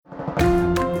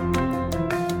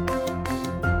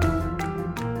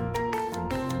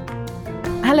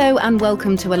Hello and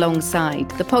welcome to Alongside,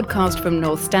 the podcast from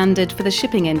North Standard for the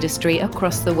shipping industry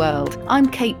across the world. I'm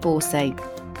Kate Borsay.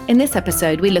 In this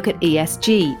episode, we look at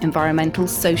ESG, environmental,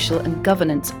 social and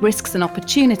governance, risks and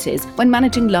opportunities when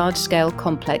managing large-scale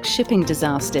complex shipping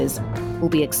disasters. We'll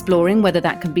be exploring whether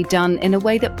that can be done in a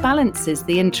way that balances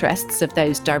the interests of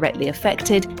those directly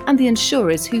affected and the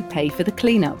insurers who pay for the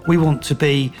cleanup. We want to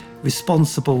be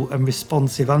responsible and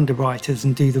responsive underwriters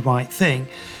and do the right thing,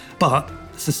 but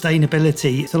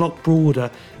sustainability is a lot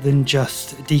broader than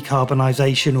just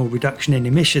decarbonisation or reduction in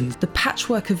emissions. The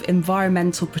patchwork of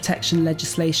environmental protection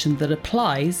legislation that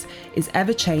applies is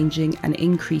ever-changing and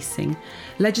increasing.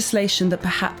 Legislation that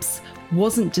perhaps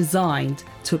wasn't designed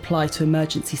to apply to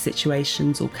emergency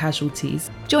situations or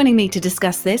casualties. Joining me to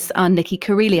discuss this are Nikki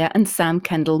Correlia and Sam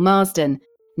Kendall-Marsden.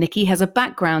 Nikki has a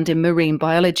background in marine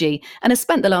biology and has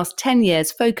spent the last 10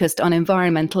 years focused on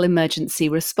environmental emergency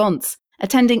response,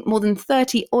 attending more than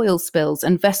 30 oil spills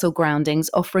and vessel groundings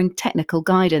offering technical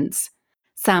guidance.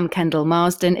 Sam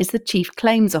Kendall-Marsden is the Chief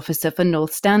Claims Officer for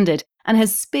North Standard and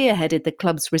has spearheaded the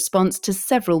club's response to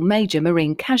several major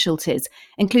marine casualties,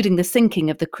 including the sinking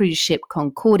of the cruise ship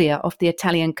Concordia off the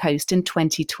Italian coast in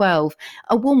 2012.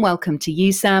 A warm welcome to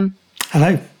you, Sam.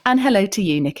 Hello. And hello to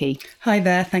you, Nikki. Hi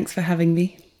there, thanks for having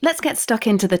me. Let's get stuck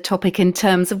into the topic in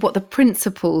terms of what the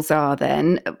principles are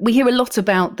then. We hear a lot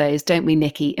about those, don't we,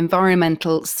 Nikki?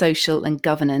 Environmental, social and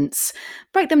governance.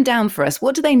 Break them down for us.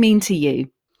 What do they mean to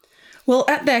you? Well,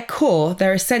 at their core,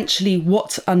 they're essentially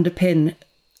what underpin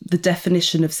the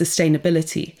definition of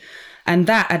sustainability. And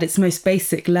that, at its most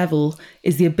basic level,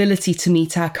 is the ability to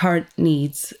meet our current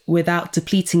needs without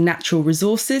depleting natural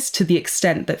resources to the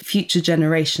extent that future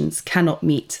generations cannot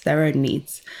meet their own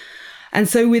needs. And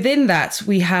so within that,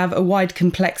 we have a wide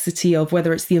complexity of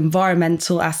whether it's the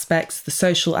environmental aspects, the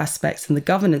social aspects, and the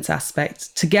governance aspects,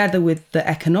 together with the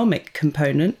economic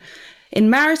component. In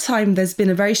maritime, there's been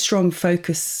a very strong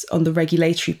focus on the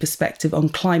regulatory perspective on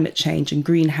climate change and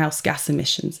greenhouse gas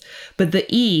emissions. But the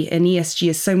E in ESG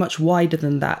is so much wider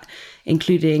than that,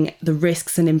 including the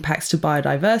risks and impacts to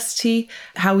biodiversity,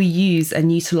 how we use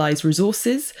and utilise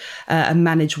resources and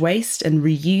manage waste and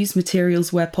reuse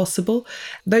materials where possible.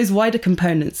 Those wider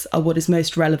components are what is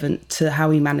most relevant to how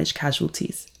we manage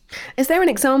casualties. Is there an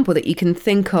example that you can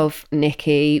think of,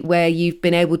 Nikki, where you've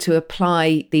been able to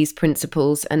apply these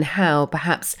principles and how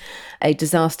perhaps a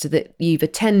disaster that you've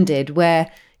attended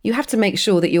where you have to make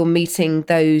sure that you're meeting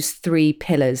those three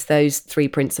pillars, those three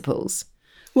principles?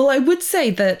 Well, I would say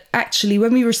that actually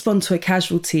when we respond to a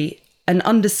casualty, an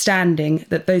understanding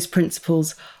that those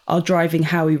principles are driving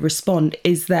how we respond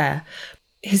is there.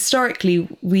 Historically,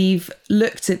 we've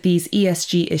looked at these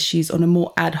ESG issues on a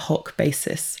more ad hoc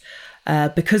basis.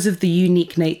 Because of the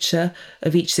unique nature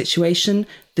of each situation,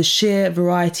 the sheer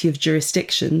variety of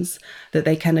jurisdictions that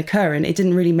they can occur in, it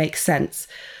didn't really make sense.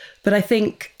 But I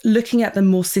think looking at them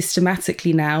more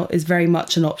systematically now is very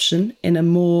much an option in a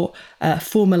more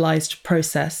formalised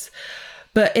process.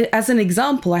 But as an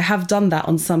example, I have done that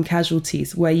on some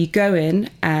casualties where you go in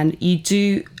and you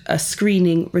do a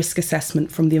screening risk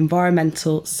assessment from the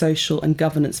environmental, social and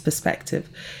governance perspective.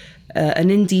 An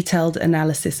in-detailed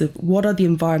analysis of what are the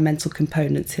environmental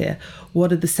components here,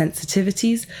 what are the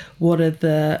sensitivities, what are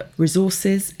the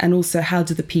resources, and also how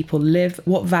do the people live,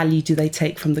 what value do they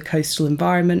take from the coastal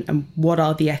environment, and what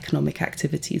are the economic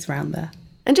activities around there.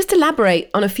 And just elaborate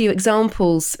on a few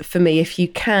examples for me, if you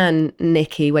can,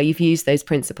 Nikki, where you've used those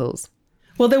principles.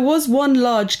 Well, there was one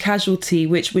large casualty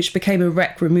which became a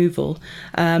wreck removal,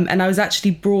 and I was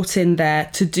actually brought in there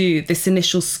to do this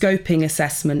initial scoping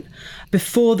assessment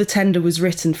before the tender was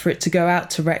written for it to go out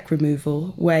to wreck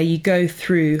removal, where you go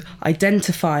through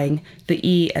identifying the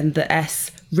E and the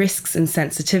S risks and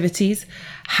sensitivities,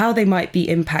 how they might be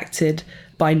impacted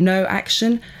by no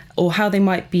action, or how they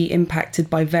might be impacted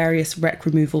by various wreck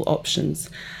removal options.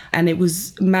 And it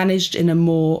was managed in a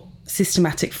more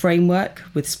systematic framework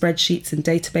with spreadsheets and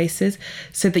databases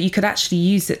so that you could actually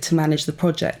use it to manage the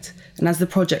project. And as the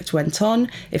project went on,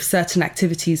 if certain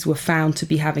activities were found to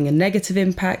be having a negative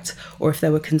impact or if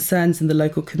there were concerns in the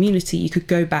local community, you could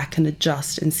go back and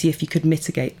adjust and see if you could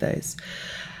mitigate those.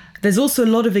 There's also a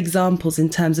lot of examples in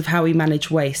terms of how we manage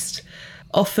waste.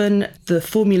 Often the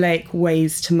formulaic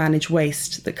ways to manage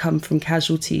waste that come from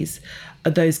casualties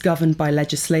are those governed by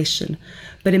legislation.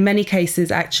 But in many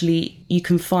cases, actually, you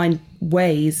can find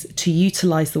ways to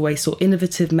utilise the waste or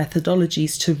innovative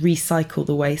methodologies to recycle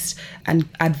the waste and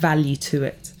add value to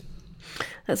it.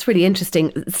 That's really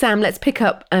interesting. Sam, let's pick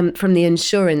up from the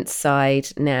insurance side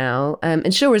now.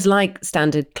 Insurers like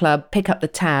Standard Club pick up the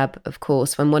tab, of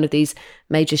course, when one of these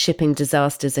major shipping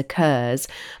disasters occurs.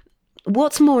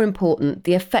 What's more important,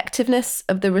 the effectiveness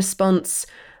of the response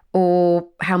or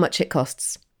how much it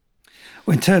costs?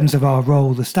 Well, in terms of our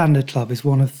role, the Standard Club is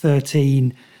one of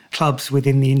 13 clubs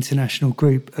within the international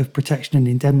group of protection and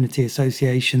indemnity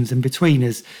associations, and between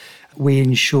us, we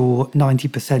insure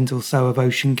 90% or so of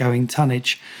ocean-going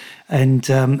tonnage. And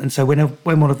so when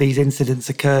one of these incidents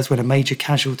occurs, when a major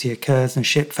casualty occurs and a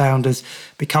ship founders,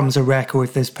 becomes a wreck, or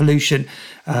if there's pollution,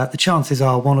 the chances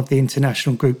are one of the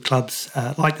international group clubs,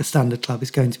 like the Standard Club, is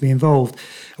going to be involved.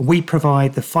 And we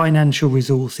provide the financial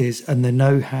resources and the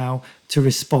know-how to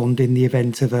respond in the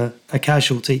event of a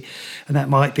casualty. And that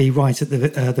might be right at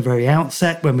the very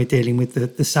outset when we're dealing with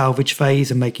the salvage phase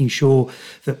and making sure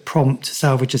that prompt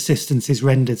salvage assistance is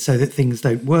rendered so that things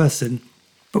don't worsen.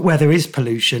 But where there is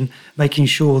pollution, making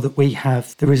sure that we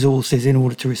have the resources in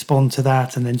order to respond to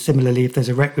that. And then similarly, if there's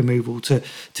a wreck removal, to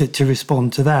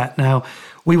respond to that. Now,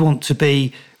 we want to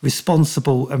be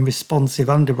responsible and responsive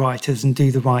underwriters and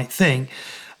do the right thing.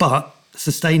 But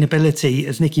sustainability,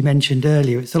 as Nikki mentioned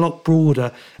earlier, it's a lot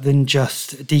broader than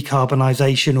just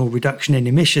decarbonisation or reduction in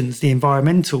emissions. The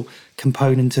environmental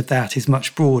component of that is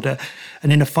much broader.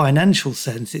 And in a financial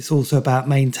sense, it's also about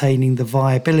maintaining the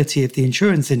viability of the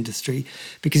insurance industry,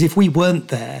 because if we weren't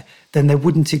there, then there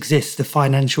wouldn't exist the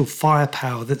financial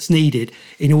firepower that's needed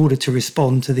in order to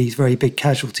respond to these very big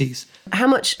casualties. How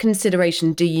much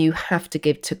consideration do you have to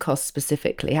give to cost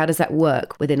specifically? How does that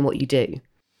work within what you do?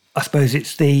 I suppose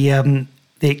it's the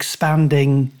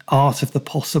expanding art of the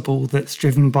possible that's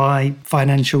driven by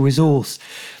financial resource.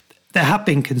 There have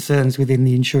been concerns within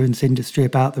the insurance industry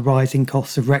about the rising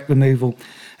costs of wreck removal.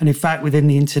 And in fact, within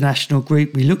the international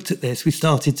group, we looked at this. We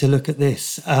started to look at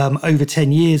this over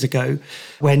 10 years ago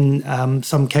when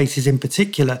some cases in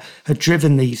particular had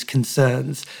driven these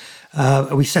concerns.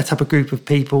 We set up a group of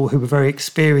people who were very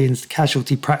experienced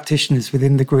casualty practitioners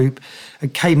within the group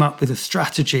and came up with a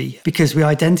strategy because we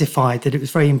identified that it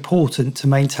was very important to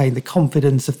maintain the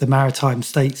confidence of the maritime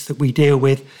states that we deal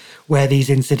with where these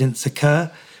incidents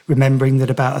occur, remembering that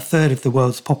about a third of the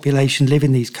world's population live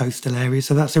in these coastal areas.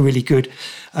 So that's a really good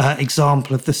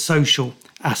example of the social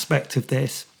aspect of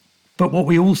this. But what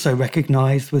we also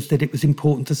recognised was that it was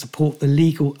important to support the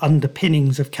legal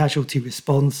underpinnings of casualty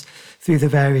response through the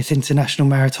various International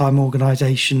Maritime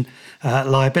Organisation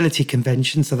liability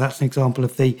conventions. So that's an example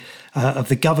of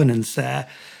the governance there.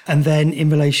 And then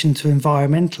in relation to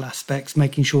environmental aspects,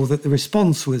 making sure that the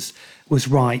response was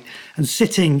right. And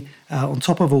sitting on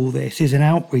top of all this is an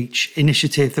outreach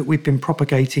initiative that we've been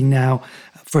propagating now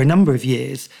for a number of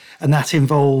years. And that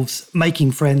involves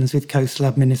making friends with coastal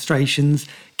administrations,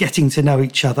 getting to know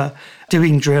each other,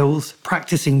 doing drills,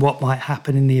 practicing what might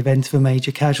happen in the event of a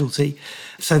major casualty.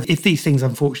 So if these things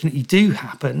unfortunately do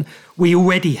happen, we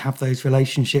already have those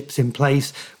relationships in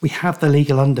place. We have the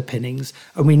legal underpinnings,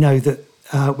 and we know that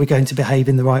we're going to behave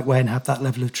in the right way and have that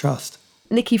level of trust.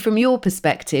 Nikki, from your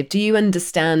perspective, do you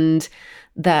understand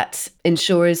that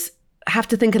insurers have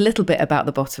to think a little bit about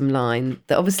the bottom line,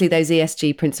 that obviously those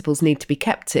ESG principles need to be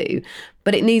kept to,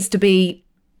 but it needs to be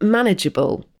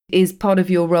manageable? Is part of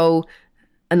your role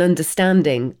an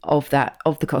understanding of that,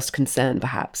 of the cost concern,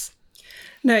 perhaps?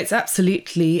 No, it's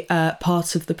absolutely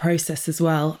part of the process as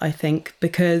well, I think,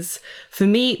 because for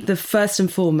me, the first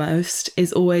and foremost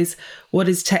is always what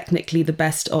is technically the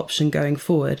best option going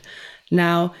forward.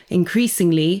 Now,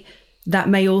 increasingly, that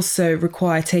may also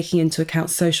require taking into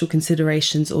account social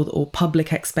considerations or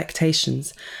public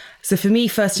expectations. So for me,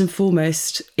 first and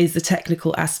foremost is the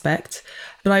technical aspect,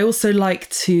 but I also like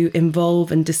to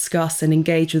involve and discuss and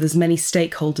engage with as many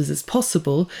stakeholders as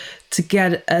possible to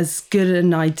get as good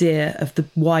an idea of the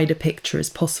wider picture as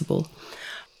possible.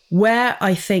 Where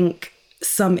I think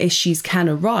some issues can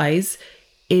arise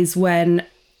is when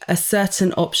a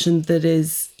certain option that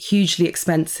is hugely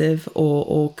expensive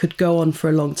or could go on for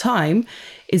a long time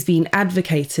is being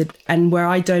advocated, and where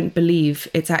I don't believe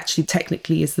it's actually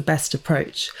technically is the best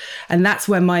approach. And that's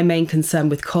where my main concern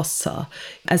with costs are.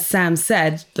 As Sam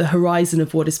said, the horizon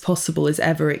of what is possible is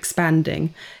ever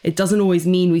expanding. It doesn't always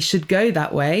mean we should go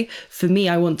that way. For me,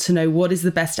 I want to know what is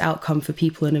the best outcome for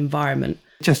people and environment.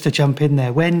 Just to jump in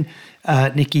there, when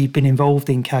Nikki, you've been involved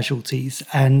in casualties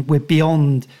and we're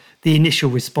beyond the initial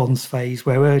response phase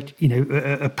where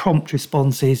a prompt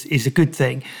response is a good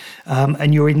thing,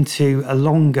 and you're into a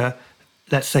longer,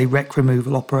 let's say, wreck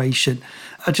removal operation.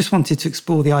 I just wanted to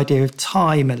explore the idea of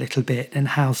time a little bit and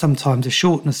how sometimes a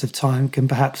shortness of time can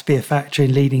perhaps be a factor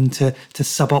in leading to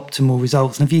suboptimal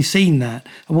results. And have you seen that?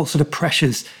 And what sort of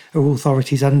pressures are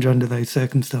authorities under those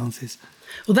circumstances?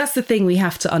 Well, that's the thing we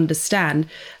have to understand.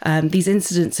 These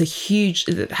incidents are huge,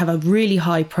 have a really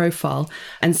high profile.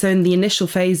 And so in the initial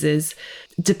phases,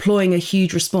 deploying a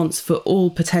huge response for all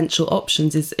potential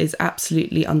options is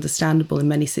absolutely understandable in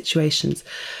many situations.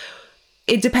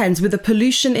 It depends. With a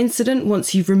pollution incident,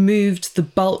 once you've removed the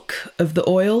bulk of the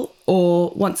oil,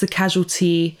 or once a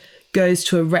casualty goes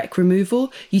to a wreck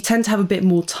removal, you tend to have a bit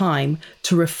more time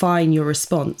to refine your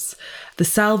response. The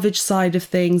salvage side of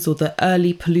things, or the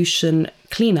early pollution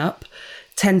cleanup,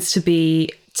 tends to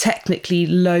be technically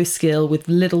low skill with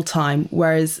little time,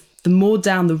 whereas the more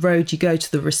down the road you go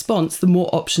to the response, the more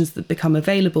options that become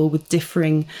available with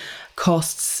differing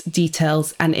costs,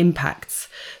 details, and impacts.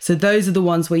 So those are the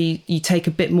ones where you take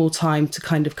a bit more time to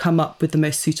kind of come up with the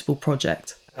most suitable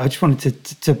project. I just wanted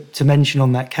to mention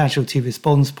on that casualty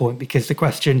response point, because the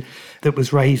question that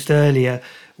was raised earlier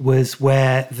was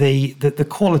where the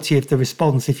quality of the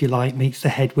response, if you like, meets the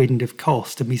headwind of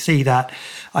cost. And we see that,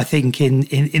 I think, in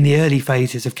the early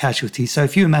phases of casualty. So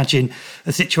if you imagine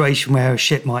a situation where a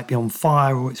ship might be on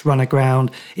fire or it's run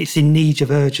aground, it's in need of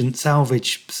urgent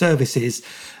salvage services,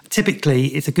 typically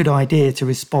it's a good idea to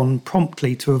respond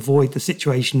promptly to avoid the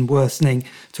situation worsening,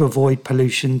 to avoid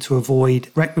pollution, to avoid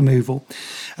wreck removal.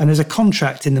 And there's a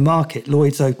contract in the market,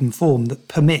 Lloyd's Open Form, that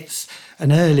permits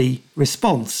an early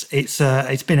response. It's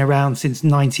been around since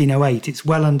 1908. It's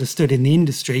well understood in the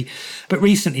industry. But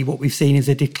recently what we've seen is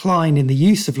a decline in the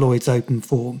use of Lloyd's Open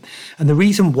Form. And the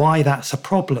reason why that's a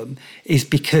problem is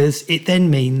because it then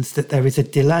means that there is a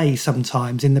delay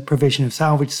sometimes in the provision of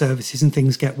salvage services and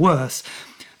things get worse.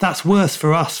 That's worse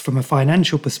for us from a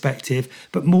financial perspective,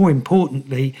 but more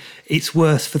importantly, it's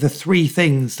worse for the three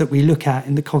things that we look at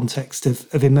in the context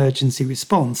of emergency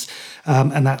response.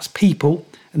 And that's people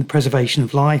and the preservation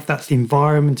of life, that's the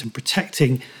environment and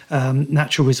protecting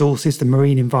natural resources, the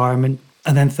marine environment,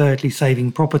 and then thirdly,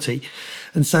 saving property.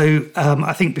 And so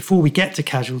I think before we get to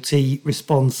casualty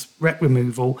response wreck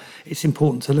removal, it's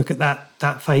important to look at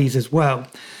that phase as well.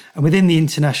 And within the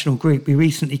international group, we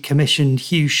recently commissioned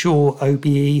Hugh Shaw,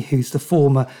 OBE, who's the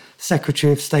former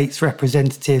Secretary of State's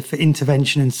representative for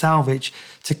intervention and salvage,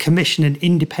 to commission an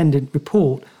independent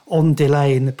report on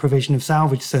delay in the provision of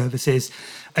salvage services.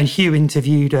 And Hugh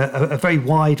interviewed a very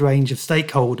wide range of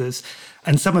stakeholders.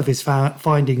 And some of his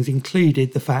findings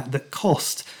included the fact that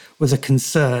cost was a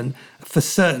concern for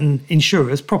certain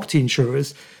insurers, property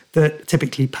insurers, that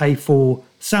typically pay for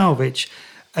salvage.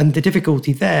 And the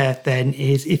difficulty there then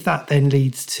is if that then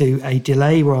leads to a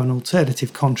delay where an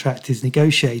alternative contract is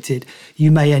negotiated,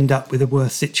 you may end up with a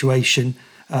worse situation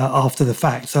after the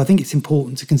fact. So I think it's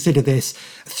important to consider this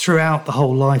throughout the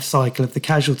whole life cycle of the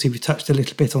casualty. We touched a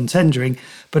little bit on tendering,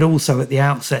 but also at the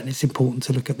outset, and it's important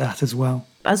to look at that as well.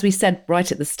 As we said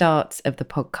right at the start of the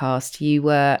podcast, you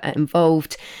were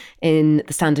involved in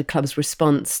the Standard Club's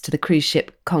response to the cruise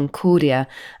ship Concordia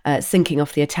sinking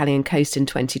off the Italian coast in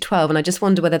 2012. And I just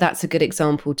wonder whether that's a good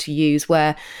example to use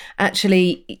where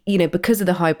actually, because of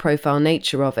the high profile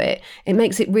nature of it, it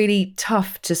makes it really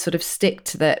tough to sort of stick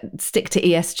to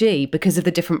ESG because of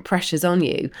the different pressures on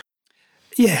you.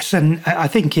 Yes, and I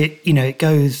think it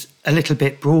goes a little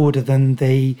bit broader than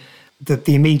the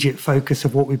immediate focus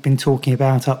of what we've been talking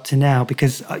about up to now,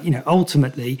 because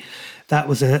ultimately that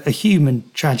was a human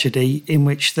tragedy in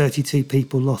which 32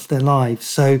 people lost their lives.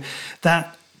 So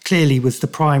that clearly was the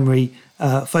primary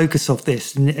focus of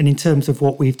this. And in terms of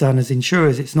what we've done as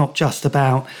insurers, it's not just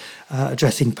about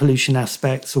addressing pollution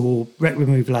aspects or wreck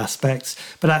removal aspects,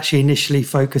 but actually initially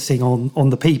focusing on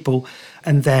the people,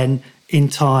 and then in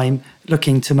time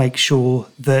looking to make sure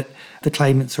that the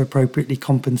claimants are appropriately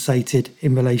compensated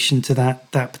in relation to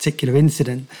that particular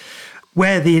incident.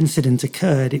 Where the incident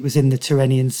occurred, it was in the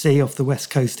Tyrrhenian Sea off the west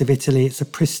coast of Italy. It's a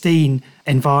pristine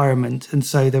environment, and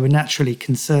so there were naturally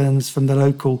concerns from the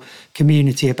local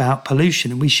community about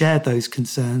pollution, and we shared those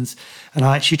concerns. And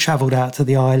I actually travelled out to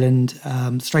the island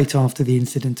straight after the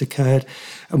incident occurred,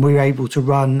 and we were able to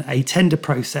run a tender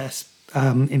process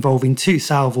involving 2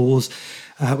 salvors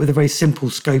with a very simple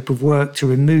scope of work to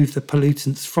remove the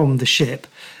pollutants from the ship,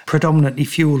 predominantly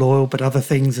fuel oil, but other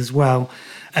things as well.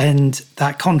 And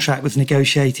that contract was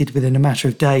negotiated within a matter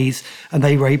of days, and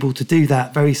they were able to do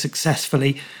that very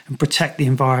successfully and protect the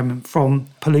environment from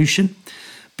pollution.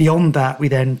 Beyond that, we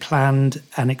then planned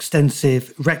an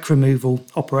extensive wreck removal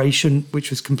operation, which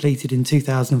was completed in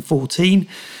 2014.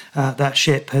 That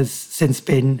ship has since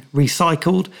been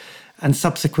recycled. And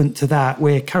subsequent to that,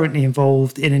 we're currently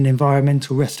involved in an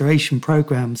environmental restoration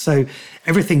programme. So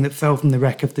everything that fell from the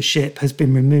wreck of the ship has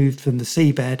been removed from the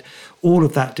seabed. All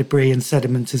of that debris and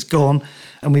sediment has gone.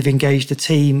 And we've engaged a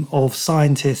team of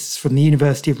scientists from the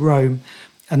University of Rome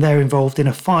and they're involved in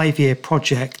a 5-year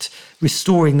project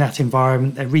restoring that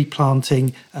environment. They're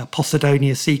replanting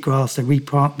Posidonia seagrass,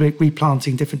 they're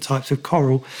replanting different types of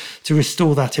coral to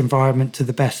restore that environment to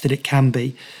the best that it can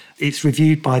be. It's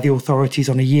reviewed by the authorities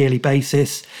on a yearly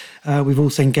basis. We've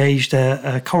also engaged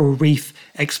a coral reef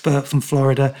expert from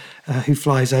Florida who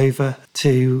flies over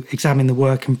to examine the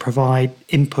work and provide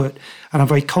input. And I'm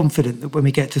very confident that when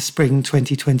we get to spring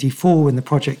 2024, when the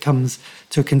project comes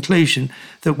to a conclusion,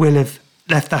 that we'll have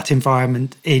left that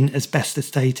environment in as best a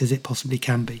state as it possibly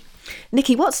can be.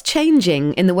 Nikki, what's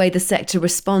changing in the way the sector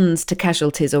responds to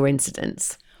casualties or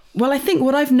incidents? Well, I think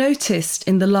what I've noticed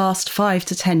in the last 5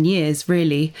 to 10 years,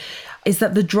 really, is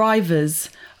that the drivers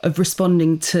of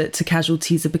responding to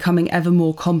casualties are becoming ever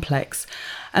more complex.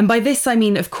 And by this, I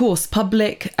mean, of course,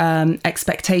 public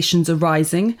expectations are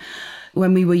rising.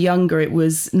 When we were younger, it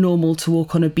was normal to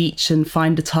walk on a beach and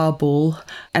find a tar ball,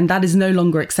 and that is no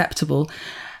longer acceptable.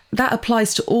 That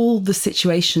applies to all the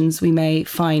situations we may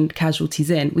find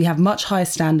casualties in. We have much higher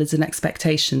standards and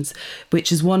expectations, which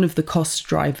is one of the cost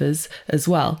drivers as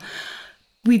well.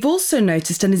 We've also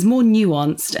noticed, and is more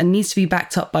nuanced and needs to be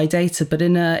backed up by data, but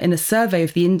in a survey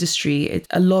of the industry,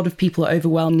 a lot of people are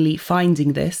overwhelmingly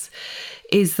finding this,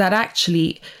 is that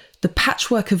actually the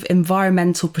patchwork of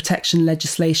environmental protection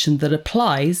legislation that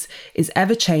applies is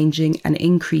ever changing and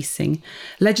increasing.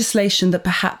 Legislation that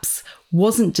perhaps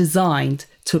wasn't designed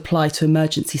to apply to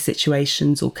emergency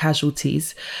situations or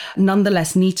casualties,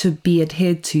 nonetheless need to be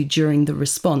adhered to during the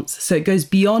response. So it goes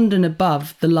beyond and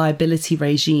above the liability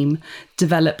regime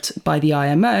developed by the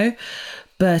IMO,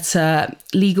 but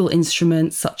legal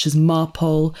instruments such as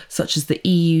MARPOL, such as the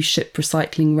EU ship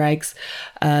recycling regs,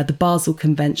 the Basel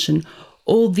Convention,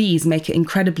 all these make it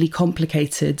incredibly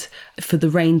complicated for the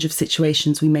range of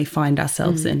situations we may find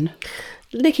ourselves in.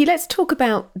 Nikki, let's talk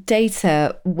about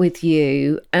data with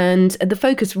you and the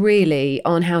focus really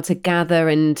on how to gather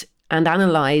and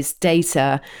analyse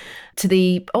data to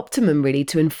the optimum, really,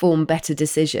 to inform better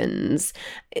decisions.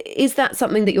 Is that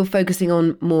something that you're focusing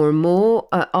on more and more?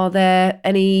 Are there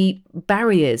any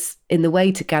barriers in the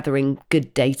way to gathering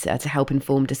good data to help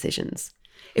inform decisions?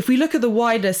 If we look at the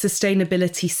wider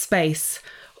sustainability space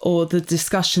or the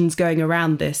discussions going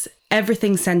around this,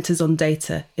 everything centres on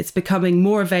data. It's becoming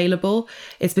more available,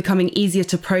 it's becoming easier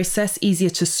to process, easier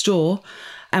to store,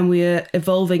 and we're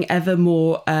evolving ever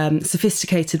more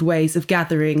sophisticated ways of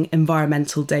gathering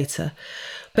environmental data.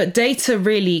 But data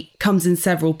really comes in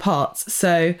several parts.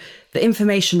 So the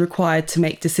information required to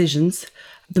make decisions.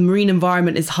 The marine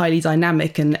environment is highly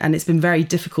dynamic and it's been very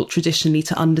difficult traditionally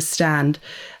to understand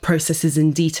processes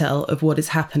in detail of what is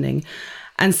happening.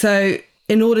 And so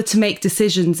in order to make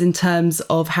decisions in terms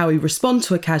of how we respond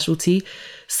to a casualty,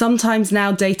 sometimes now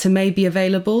data may be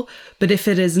available, but if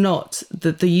it is not,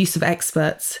 the use of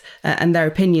experts and their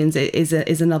opinions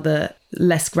is another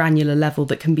less granular level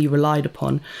that can be relied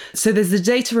upon. So there's the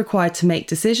data required to make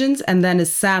decisions, and then,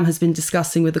 as Sam has been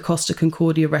discussing with the Costa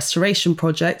Concordia Restoration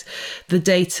Project, the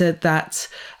data that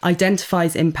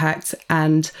identifies impacts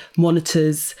and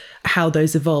monitors how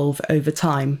those evolve over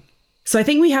time. So I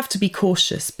think we have to be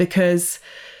cautious, because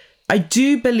I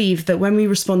do believe that when we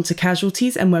respond to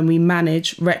casualties and when we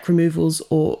manage wreck removals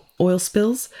or oil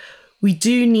spills, we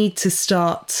do need to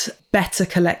start better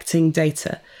collecting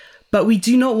data. But we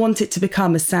do not want it to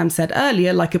become, as Sam said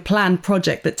earlier, like a planned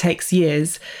project that takes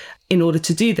years in order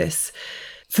to do this.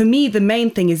 For me, the main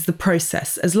thing is the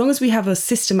process. As long as we have a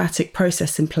systematic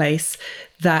process in place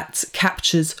that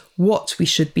captures what we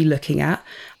should be looking at,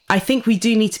 I think we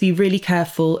do need to be really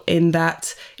careful in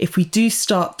that if we do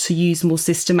start to use more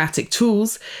systematic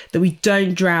tools, that we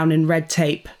don't drown in red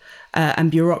tape and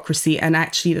bureaucracy, and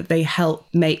actually that they help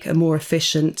make a more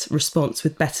efficient response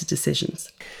with better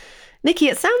decisions. Nikki,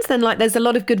 it sounds then like there's a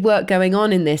lot of good work going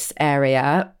on in this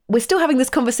area. We're still having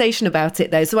this conversation about it,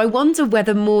 though, so I wonder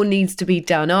whether more needs to be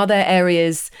done. Are there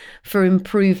areas for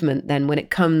improvement then when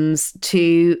it comes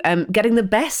to getting the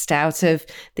best out of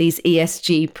these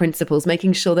ESG principles,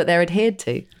 making sure that they're adhered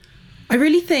to? I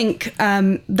really think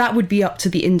that would be up to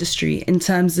the industry in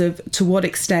terms of to what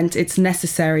extent it's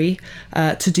necessary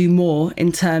to do more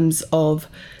in terms of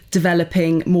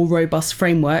developing more robust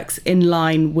frameworks in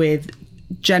line with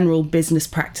general business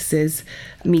practices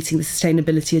meeting the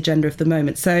sustainability agenda of the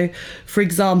moment. So, for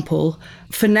example,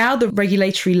 for now, the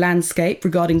regulatory landscape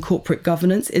regarding corporate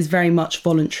governance is very much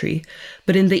voluntary.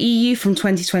 But in the EU from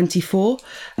 2024,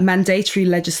 mandatory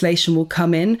legislation will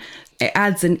come in. It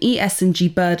adds an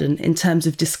ESG burden in terms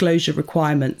of disclosure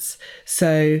requirements.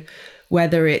 So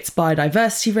whether it's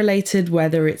biodiversity related,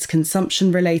 whether it's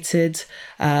consumption related,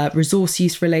 resource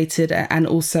use related, and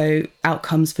also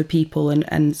outcomes for people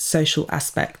and social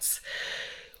aspects.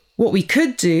 What we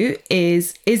could do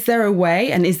is there a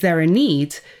way and is there a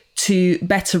need to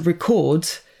better record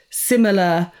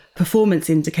similar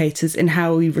performance indicators in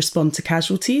how we respond to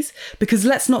casualties? Because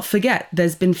let's not forget,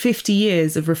 there's been 50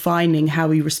 years of refining how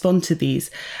we respond to these,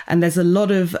 and there's a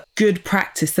lot of good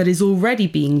practice that is already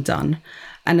being done.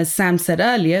 And as Sam said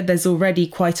earlier, there's already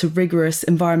quite a rigorous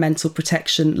environmental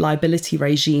protection liability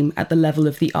regime at the level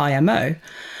of the IMO.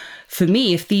 For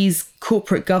me, if these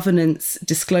corporate governance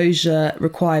disclosure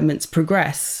requirements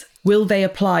progress, will they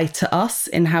apply to us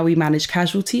in how we manage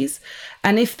casualties?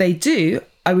 And if they do,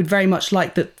 I would very much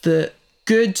like that the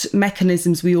good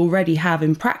mechanisms we already have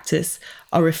in practice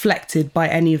are reflected by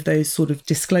any of those sort of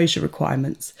disclosure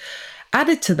requirements.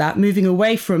 Added to that, moving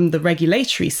away from the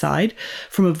regulatory side,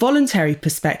 from a voluntary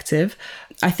perspective,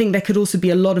 I think there could also be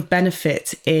a lot of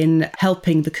benefit in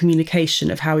helping the communication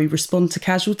of how we respond to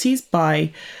casualties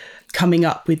by coming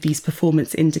up with these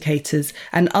performance indicators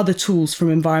and other tools from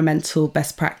environmental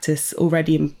best practice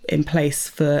already in place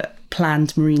for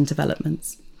planned marine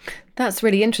developments. That's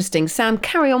really interesting. Sam,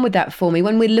 carry on with that for me.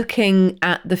 When we're looking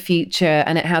at the future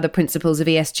and at how the principles of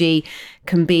ESG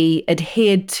can be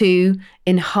adhered to,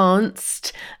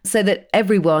 enhanced, so that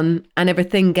everyone and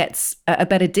everything gets a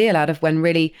better deal out of when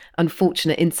really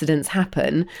unfortunate incidents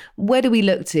happen, where do we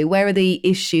look to? Where are the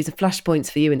issues and flashpoints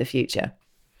for you in the future?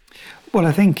 Well,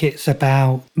 I think it's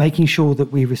about making sure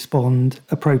that we respond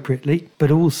appropriately, but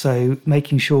also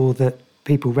making sure that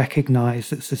people recognise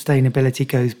that sustainability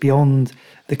goes beyond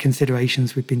the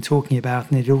considerations we've been talking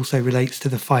about, and it also relates to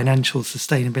the financial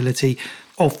sustainability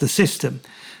of the system.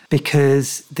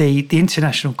 Because the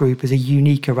international group is a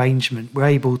unique arrangement. We're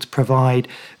able to provide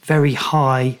very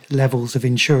high levels of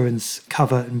insurance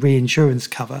cover and reinsurance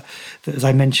cover that, as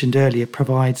I mentioned earlier,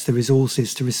 provides the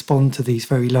resources to respond to these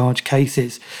very large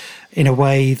cases in a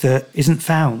way that isn't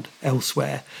found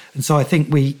elsewhere. And so I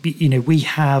think we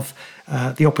have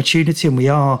the opportunity, and we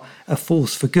are a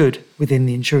force for good within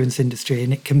the insurance industry.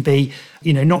 And it can be,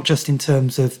 not just in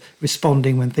terms of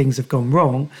responding when things have gone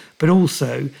wrong, but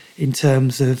also in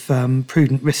terms of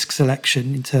prudent risk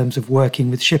selection, in terms of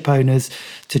working with ship owners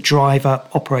to drive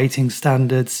up operating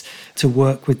standards, to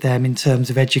work with them in terms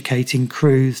of educating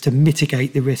crews to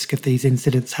mitigate the risk of these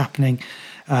incidents happening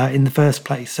in the first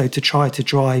place. So to try to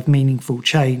drive meaningful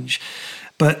change.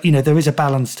 But, there is a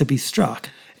balance to be struck.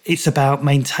 It's about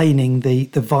maintaining the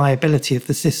viability of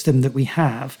the system that we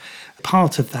have.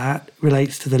 Part of that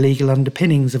relates to the legal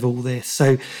underpinnings of all this.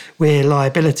 So we're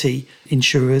liability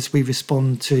insurers. We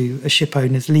respond to a ship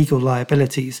owner's legal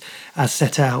liabilities as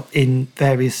set out in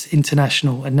various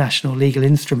international and national legal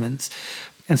instruments.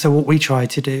 And so what we try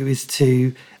to do is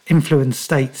to influence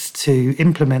states to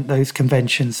implement those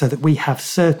conventions so that we have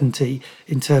certainty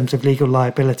in terms of legal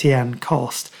liability and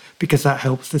cost, because that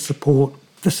helps to support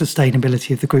the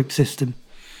sustainability of the group system.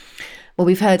 Well,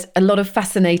 we've heard a lot of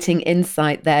fascinating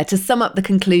insight there. To sum up the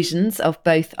conclusions of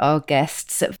both our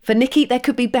guests, for Nikki, there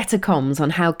could be better comms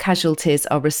on how casualties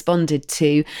are responded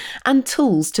to and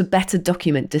tools to better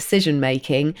document decision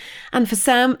making. And for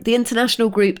Sam, the international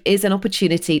group is an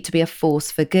opportunity to be a force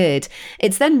for good.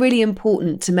 It's then really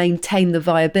important to maintain the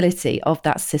viability of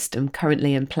that system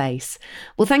currently in place.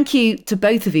 Well, thank you to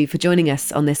both of you for joining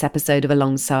us on this episode of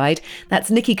Alongside. That's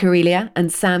Nikki Corelia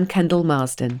and Sam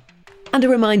Kendall-Marsden. And a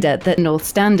reminder that North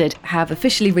Standard have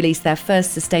officially released their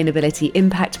first sustainability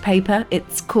impact paper.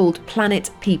 It's called Planet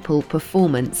People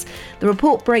Performance. The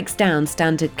report breaks down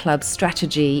Standard Club's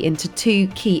strategy into 2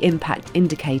 key impact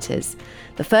indicators.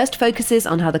 The first focuses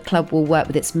on how the club will work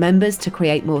with its members to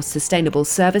create more sustainable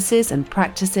services and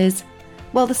practices,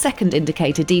 while the second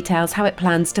indicator details how it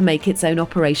plans to make its own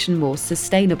operation more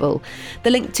sustainable.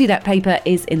 The link to that paper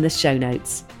is in the show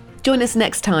notes. Join us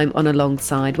next time on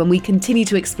Alongside when we continue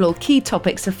to explore key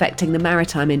topics affecting the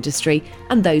maritime industry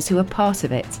and those who are part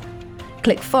of it.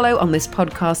 Click follow on this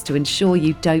podcast to ensure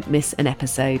you don't miss an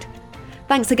episode.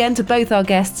 Thanks again to both our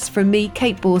guests. From me,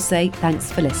 Kate Borsay,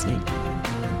 thanks for listening.